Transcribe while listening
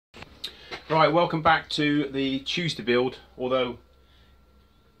Right, welcome back to the Tuesday build, although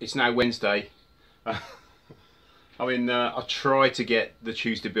it's now Wednesday. I try to get the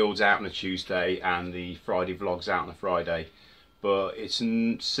Tuesday builds out on a Tuesday and the Friday vlogs out on a Friday, but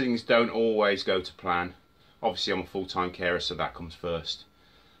things don't always go to plan. Obviously I'm a full-time carer, so that comes first.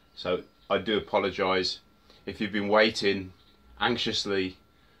 So I do apologise if you've been waiting anxiously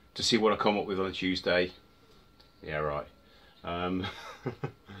to see what I come up with on a Tuesday. Yeah, right.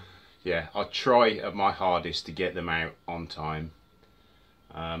 Yeah, I'll try at my hardest to get them out on time.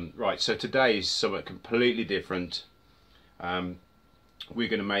 Right, so today is something completely different. We're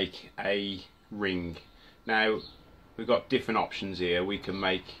going to make a ring. Now, we've got different options here. We can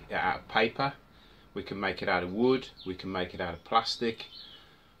make it out of paper, we can make it out of wood, we can make it out of plastic.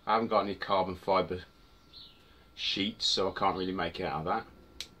 I haven't got any carbon fibre sheets, so I can't really make it out of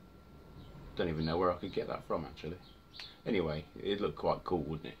that. Don't even know where I could get that from, actually. Anyway, it'd look quite cool,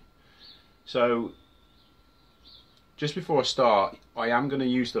 wouldn't it? So, just before I start, I am going to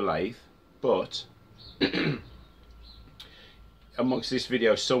use the lathe, but amongst this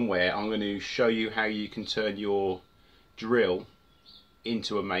video somewhere I'm going to show you how you can turn your drill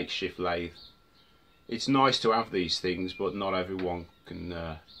into a makeshift lathe. It's nice to have these things, but not everyone can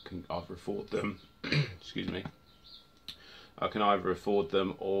either afford them. Excuse me. I can either afford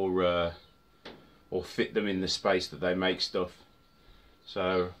them or fit them in the space that they make stuff.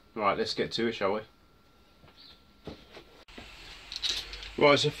 So, right, let's get to it, shall we? Right,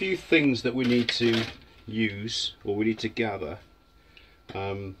 there's a few things that we need to use, or we need to gather.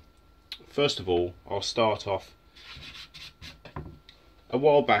 First of all, I'll start off. A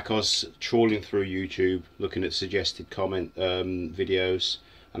while back I was trawling through YouTube looking at suggested comment videos,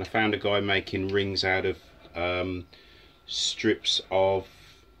 and I found a guy making rings out of strips of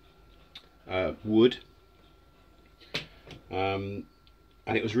wood.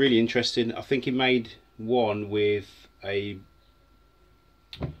 And it was really interesting. I think he made one with a,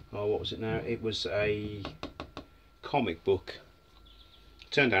 oh, what was it now? It was a comic book.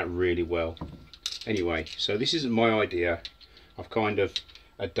 Turned out really well. Anyway, so this isn't my idea. I've kind of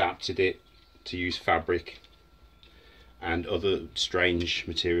adapted it to use fabric and other strange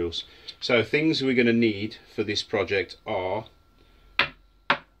materials. So things we're going to need for this project are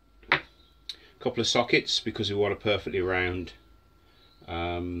a couple of sockets, because we want a perfectly round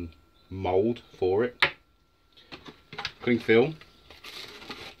mould for it. Cling film,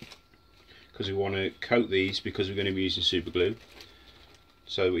 because we want to coat these, because we're going to be using super glue,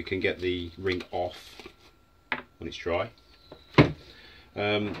 so we can get the ring off when it's dry.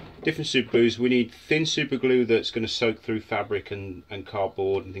 Different super glues. We need thin super glue that's going to soak through fabric and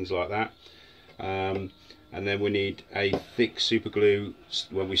cardboard and things like that. And then we need a thick super glue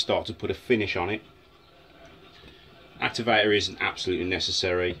when we start to put a finish on it. Activator isn't absolutely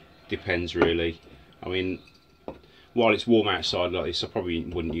necessary, depends really. I mean, while it's warm outside like this, I probably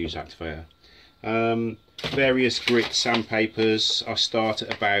wouldn't use activator. Various grit sandpapers. I start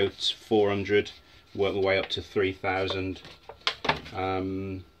at about 400, work my way up to 3000.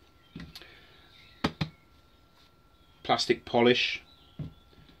 Plastic polish,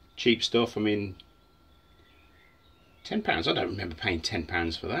 cheap stuff. I mean, £10, I don't remember paying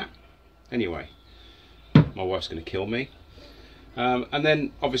 £10 for that. Anyway, my wife's going to kill me. And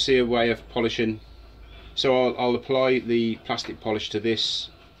then obviously a way of polishing. So I'll apply the plastic polish to this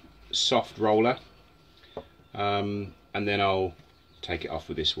soft roller, and then I'll take it off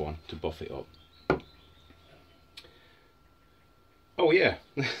with this one to buff it up. Oh yeah,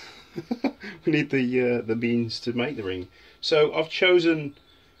 we need the means to make the ring. So I've chosen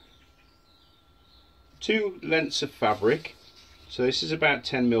 2 lengths of fabric. So this is about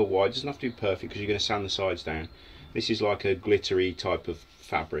 10mm wide. It doesn't have to be perfect because you're going to sand the sides down. This is like a glittery type of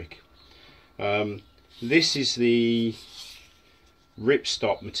fabric. This is the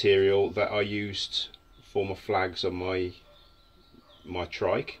ripstop material that I used for my flags on my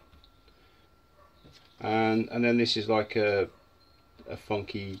trike. And then this is like a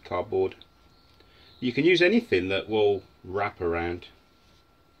funky cardboard. You can use anything that will wrap around,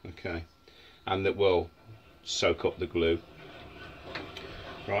 okay, and that will soak up the glue.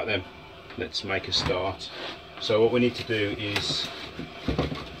 Right then, let's make a start. So what we need to do is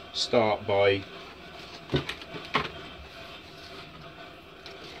start by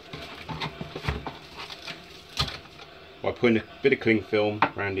putting a bit of cling film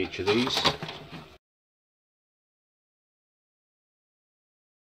around each of these.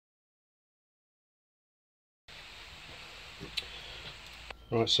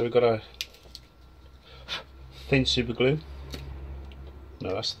 Right, so we've got a thin super glue.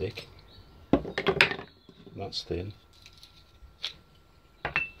 No, that's thick. That's thin.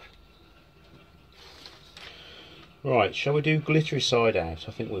 Right, shall we do glittery side out?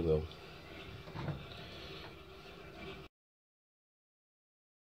 I think we will.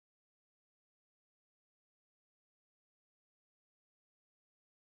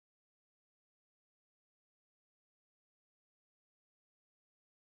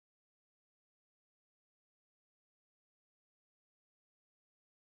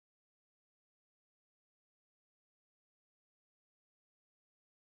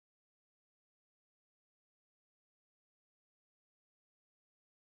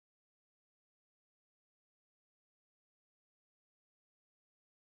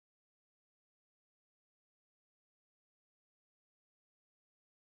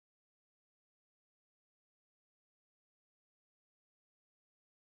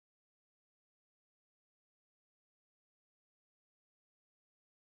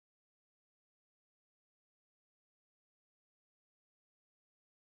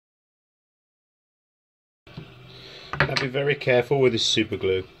 Now be very careful with this super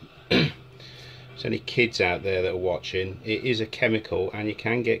glue. There's any kids out there that are watching, it is a chemical and you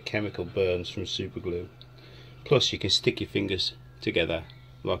can get chemical burns from super glue. Plus you can stick your fingers together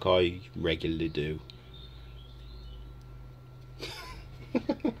like I regularly do.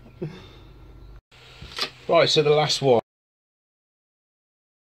 Right, so the last one.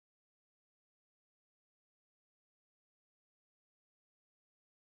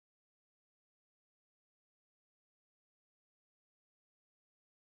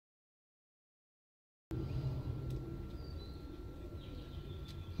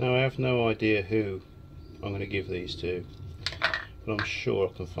 Now I have no idea who I'm going to give these to, but I'm sure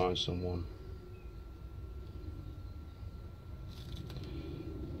I can find someone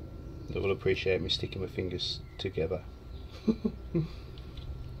that will appreciate me sticking my fingers together.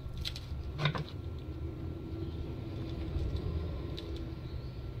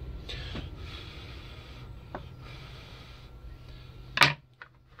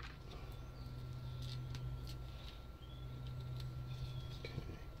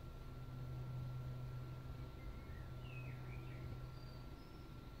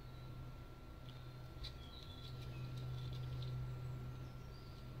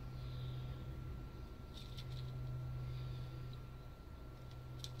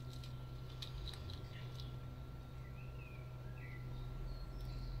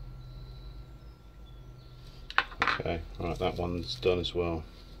 Okay, right, that one's done as well.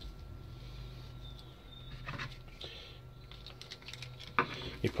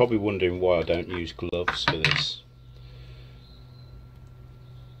 You're probably wondering why I don't use gloves for this.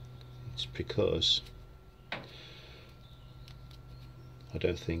 It's because I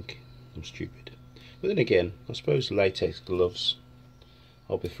don't think I'm stupid. But then again, I suppose latex gloves,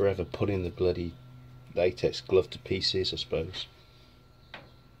 I'll be forever putting the bloody latex glove to pieces, I suppose.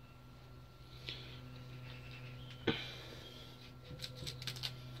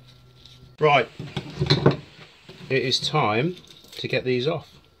 Right, it is time to get these off.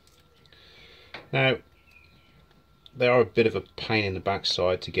 Now, they are a bit of a pain in the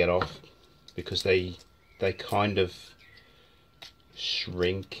backside to get off because they kind of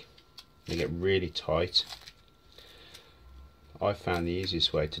shrink, they get really tight. I found the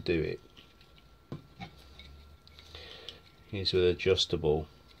easiest way to do it is with adjustable.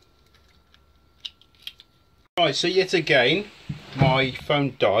 Right, so yet again my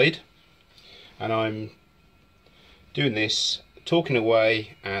phone died and I'm doing this talking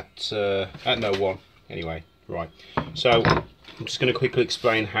away at no one. Anyway, right, so I'm just going to quickly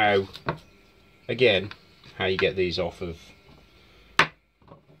explain how you get these off of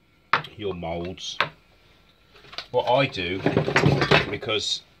your moulds. What I do,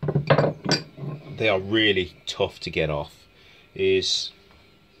 because they are really tough to get off, is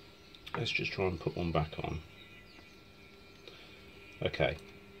let's just try and put one back on. Okay,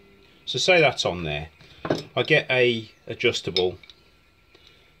 so say that's on there. I get a adjustable,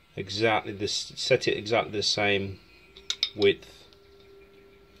 exactly this, set it exactly the same width,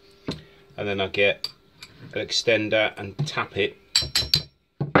 and then I get an extender and tap it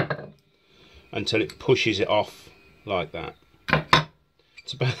until it pushes it off like that.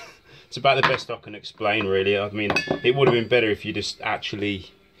 It's about the best I can explain, really. I mean, it would have been better if you just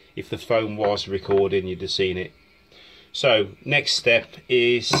actually, if the phone was recording, you'd have seen it. So next step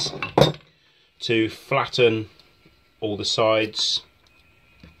is to flatten all the sides.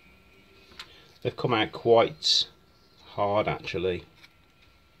 They've come out quite hard actually,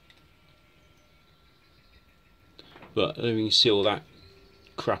 but you can see all that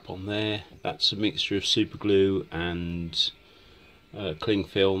crap on there. That's a mixture of super glue and cling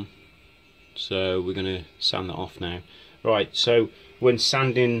film, so we're going to sand that off now. Right, so when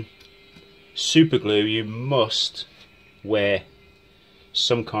sanding super glue, you must wear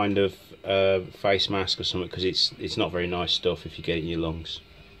some kind of face mask or something, because it's not very nice stuff if you get it in your lungs.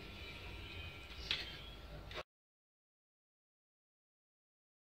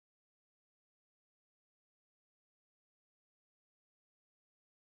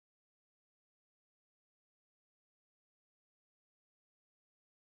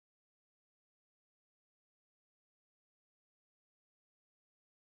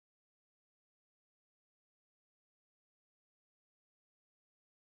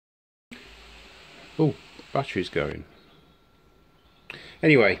 Oh, battery's going.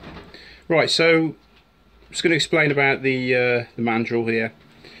 Anyway, right, so I'm just going to explain about the mandrel here.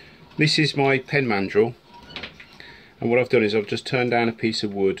 This is my pen mandrel, and what I've done is I've just turned down a piece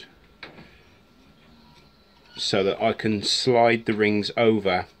of wood so that I can slide the rings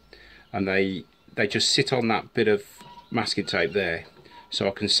over, and they just sit on that bit of masking tape there, so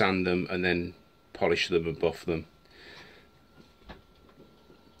I can sand them and then polish them and buff them.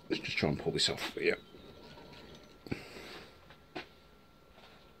 Let's just try and pull this off. Yeah.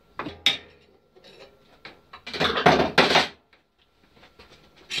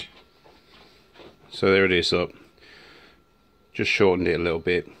 So there it is up. Just shortened it a little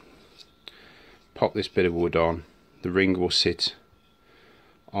bit. Pop this bit of wood on. The ring will sit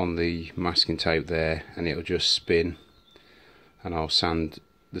on the masking tape there, and it'll just spin. And I'll sand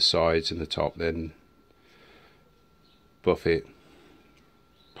the sides and the top, then buff it,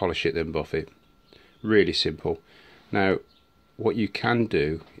 polish it, then buff it. Really simple. Now, what you can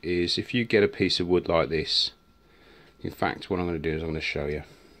do is, if you get a piece of wood like this, in fact, what I'm going to do is I'm going to show you.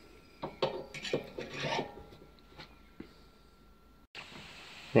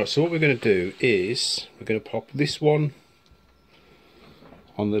 Right, so what we're going to do is we're going to pop this one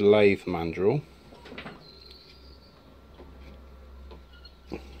on the lathe mandrel,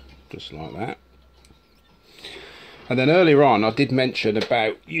 just like that. And then earlier on I did mention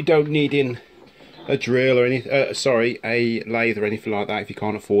about you don't need a drill or any a lathe or anything like that if you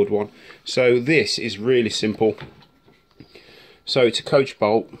can't afford one. So this is really simple. So it's a coach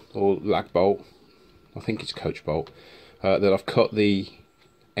bolt or lag bolt, I think it's a coach bolt, that I've cut the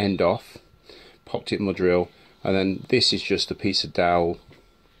end off, popped it in my drill, and then this is just a piece of dowel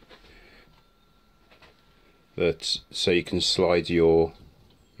that so you can slide your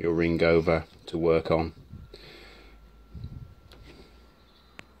ring over to work on.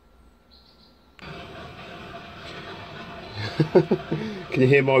 Can you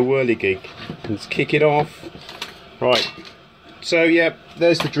hear my whirligig? Let's kick it off. Right, so yeah,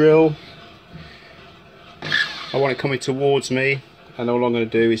 there's the drill. I want it coming towards me, and all I'm going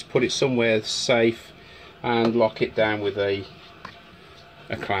to do is put it somewhere safe and lock it down with a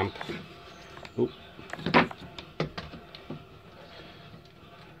clamp. Ooh.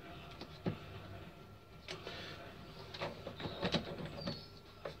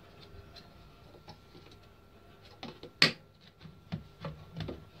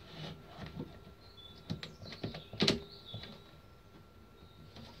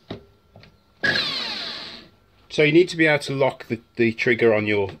 So you need to be able to lock the trigger on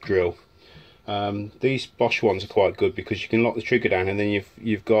your drill. These Bosch ones are quite good because you can lock the trigger down, and then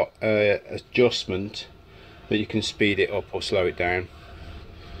you've got adjustment that you can speed it up or slow it down.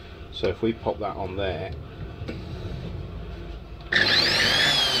 So if we pop that on there,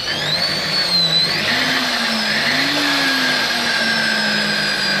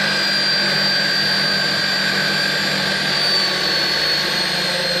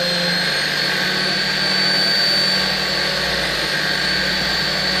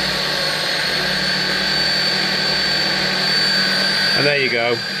 and there you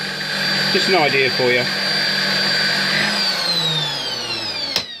go, just an idea for you.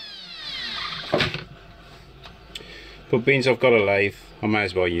 But being I've got a lathe, I may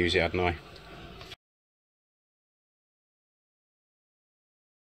as well use it, hadn't I?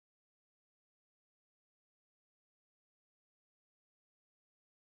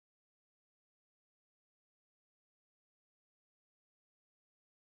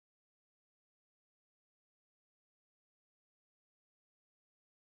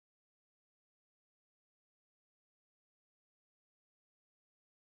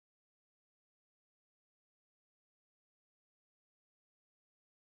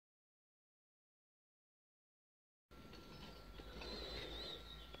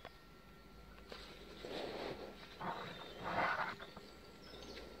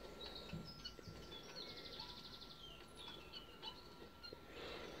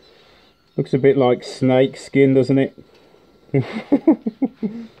 Looks a bit like snake skin, doesn't it?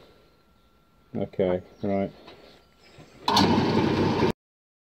 Okay, right.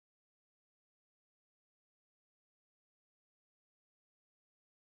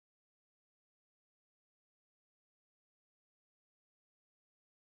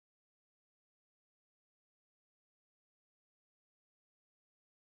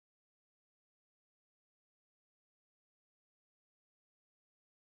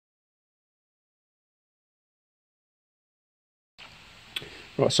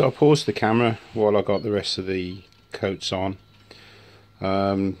 Right, so I paused the camera while I got the rest of the coats on.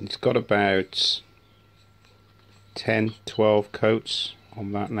 It's got about 10-12 coats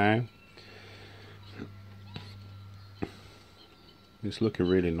on that now. It's looking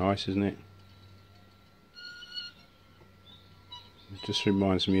really nice, isn't it? It just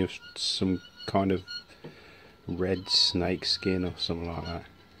reminds me of some kind of red snake skin or something like that.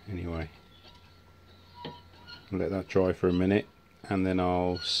 Anyway, I'll let that dry for a minute and then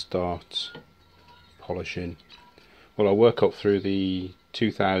I'll start polishing. Well, I'll work up through the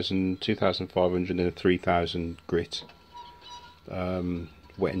 2000, 2500 and 3000 grit,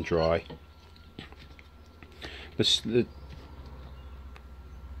 wet and dry.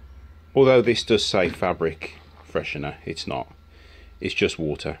 Although this does say fabric freshener, it's not. It's just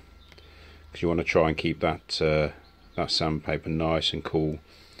water, because you want to try and keep that that sandpaper nice and cool.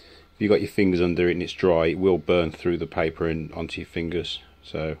 If you've got your fingers under it and it's dry, it will burn through the paper and onto your fingers.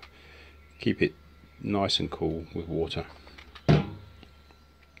 So keep it nice and cool with water.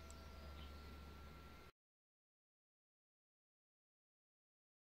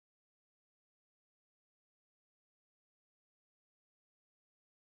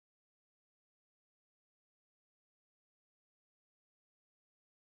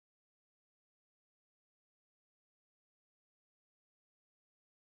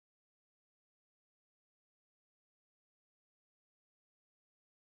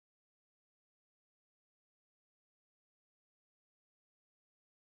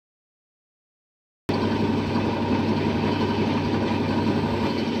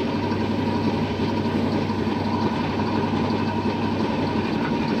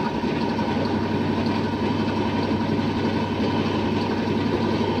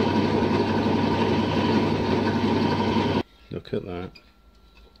 Look at that.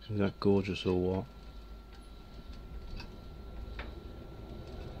 Isn't that gorgeous or what?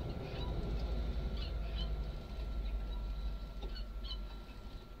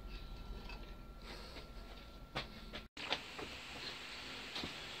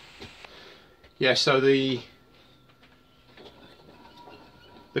 Yeah, so the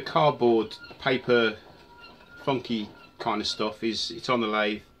cardboard paper funky kind of stuff it's on the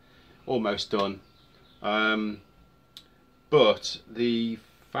lathe, almost done. But the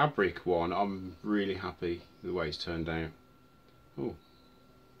fabric one, I'm really happy with the way it's turned out. Oh,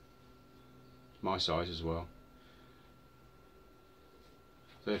 my size as well.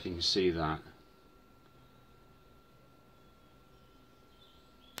 I don't know if you can see that.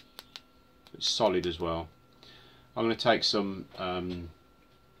 It's solid as well. I'm going to take some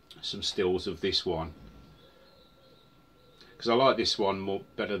stills of this one, because I like this one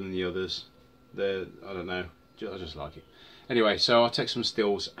better than the others. I don't know, I just like it. Anyway, so I'll take some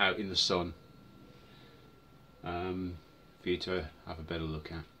stills out in the sun for you to have a better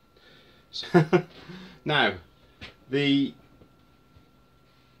look at. So, now, the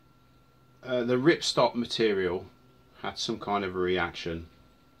ripstop material had some kind of a reaction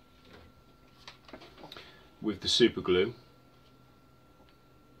with the super glue.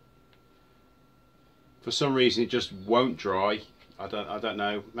 For some reason, it just won't dry. I don't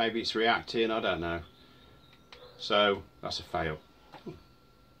know. Maybe it's reacting. I don't know. So that's a fail.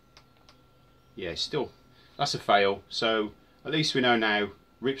 Yeah, that's a fail. So at least we know now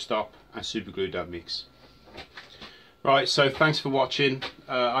ripstop and super glue don't mix. Right, so thanks for watching.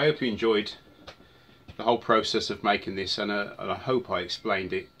 I hope you enjoyed the whole process of making this, and I hope I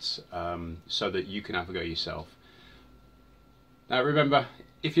explained it so that you can have a go yourself. Now remember,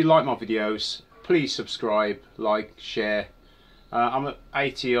 if you like my videos, please subscribe, like, share. I'm at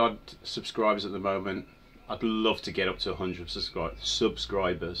 80 odd subscribers at the moment. I'd love to get up to 100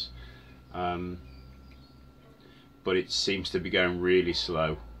 subscribers, but it seems to be going really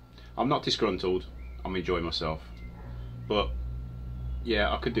slow. I'm not disgruntled, I'm enjoying myself, but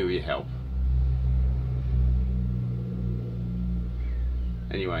yeah, I could do with your help.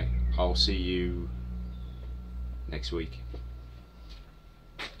 Anyway, I'll see you next week.